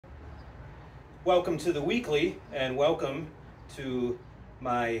Welcome to the weekly, and welcome to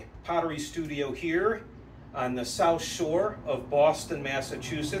my pottery studio here on the South Shore of Boston,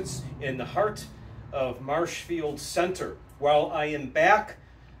 Massachusetts, in the heart of Marshfield Center. Well, I am back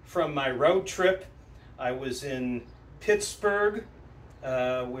from my road trip. I was in Pittsburgh,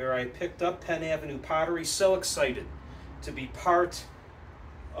 where I picked up Penn Avenue Pottery. So excited to be part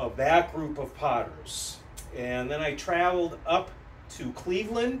of that group of potters. And then I traveled up to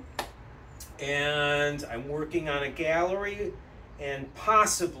Cleveland, and I'm working on a gallery and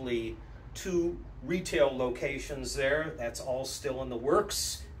possibly 2 retail locations there. That's all still in the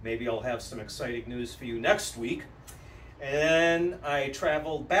works. Maybe I'll have some exciting news for you next week. And I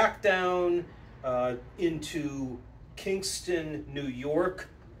traveled back down into Kingston, New York.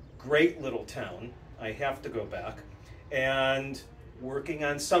 Great little town. I have to go back. And working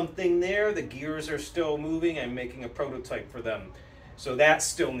on something there. The gears are still moving. I'm making a prototype for them. So that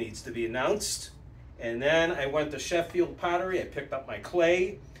still needs to be announced. And then I went to Sheffield Pottery. I picked up my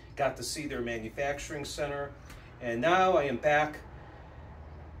clay, got to see their manufacturing center. And now I am back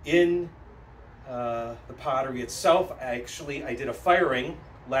in the pottery itself. I did a firing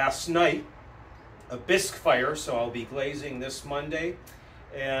last night, a bisque fire, so I'll be glazing this Monday.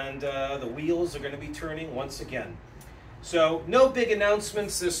 And the wheels are going to be turning once again. So no big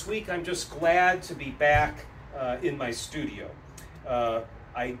announcements this week. I'm just glad to be back in my studio.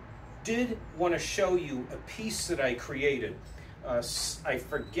 I did want to show you a piece that I created. I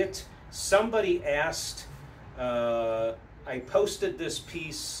forget, somebody asked, I posted this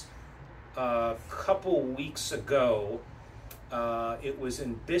piece a couple weeks ago. It was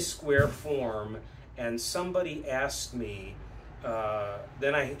in bisqueware form, and somebody asked me,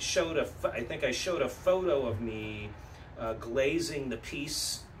 then I think I showed a photo of me glazing the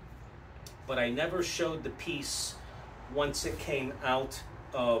piece, but I never showed the piece once it came out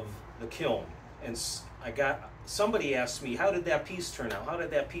of the kiln. And somebody asked me, how did that piece turn out? How did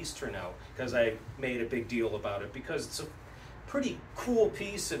that piece turn out? Because I made a big deal about it, because it's a pretty cool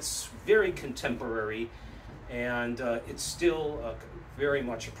piece. It's very contemporary, and it's still very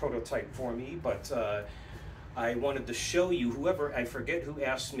much a prototype for me, but I wanted to show you, I forget who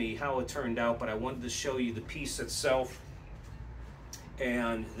asked me how it turned out, but I wanted to show you the piece itself.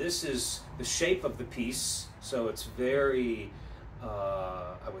 And this is the shape of the piece, so it's very,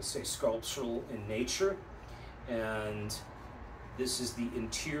 I would say, sculptural in nature. And this is the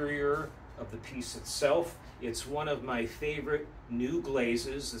interior of the piece itself. It's one of my favorite new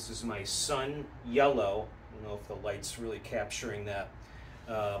glazes. This is my Sun Yellow. I don't know if the light's really capturing that,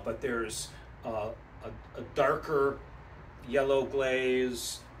 but there's a darker yellow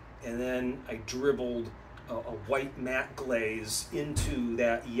glaze, and then I dribbled a white matte glaze into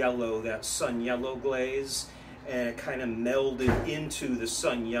that yellow, that Sun Yellow glaze, and it kind of melded into the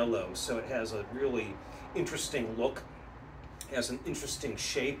Sun Yellow. So it has a really interesting look, has an interesting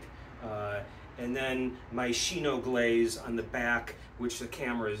shape. And then my Shino glaze on the back, which the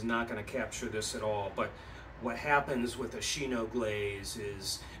camera is not going to capture this at all, but what happens with a Shino glaze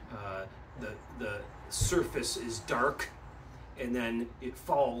is the surface is dark, and then it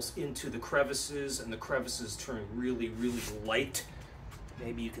falls into the crevices, and the crevices turn really, really light.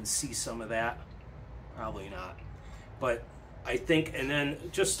 Maybe you can see some of that. Probably not. But I think, and then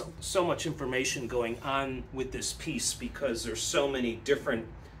just so much information going on with this piece, because there's so many different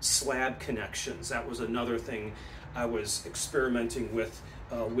slab connections. That was another thing I was experimenting with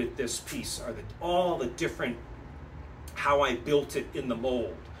this piece, are all the different, how I built it in the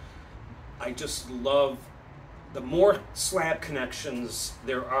mold. I just love, the more slab connections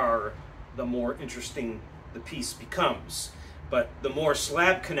there are, the more interesting the piece becomes. But the more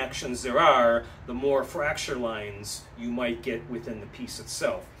slab connections there are, the more fracture lines you might get within the piece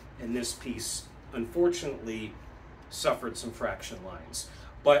itself. And this piece, unfortunately, suffered some fraction lines.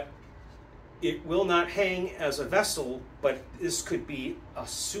 But it will not hang as a vessel, but this could be a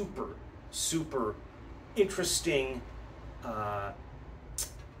super, super interesting, not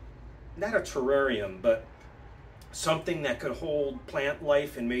a terrarium, but something that could hold plant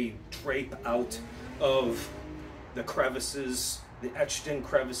life and maybe drape out of the crevices, the etched in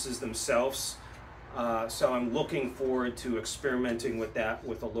crevices themselves. So I'm looking forward to experimenting with that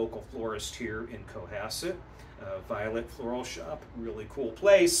with a local florist here in Cohasset, Violet Floral Shop. Really cool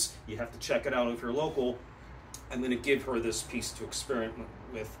place. You have to check it out if you're local. I'm going to give her this piece to experiment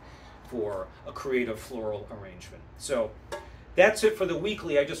with for a creative floral arrangement. So that's it for the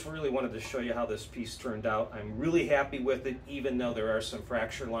weekly. I just really wanted to show you how this piece turned out. I'm really happy with it, even though there are some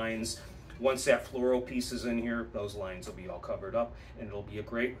fracture lines. Once that floral piece is in here, those lines will be all covered up, and it'll be a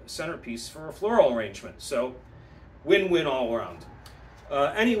great centerpiece for a floral arrangement. So win-win all around.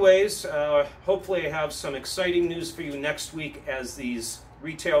 Anyways, hopefully I have some exciting news for you next week as these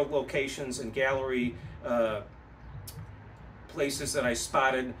retail locations and gallery places that I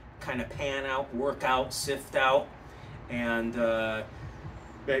spotted kind of pan out, work out, sift out, and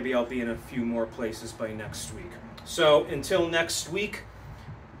maybe I'll be in a few more places by next week. So until next week,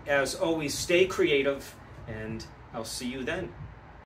 as always, stay creative, and I'll see you then.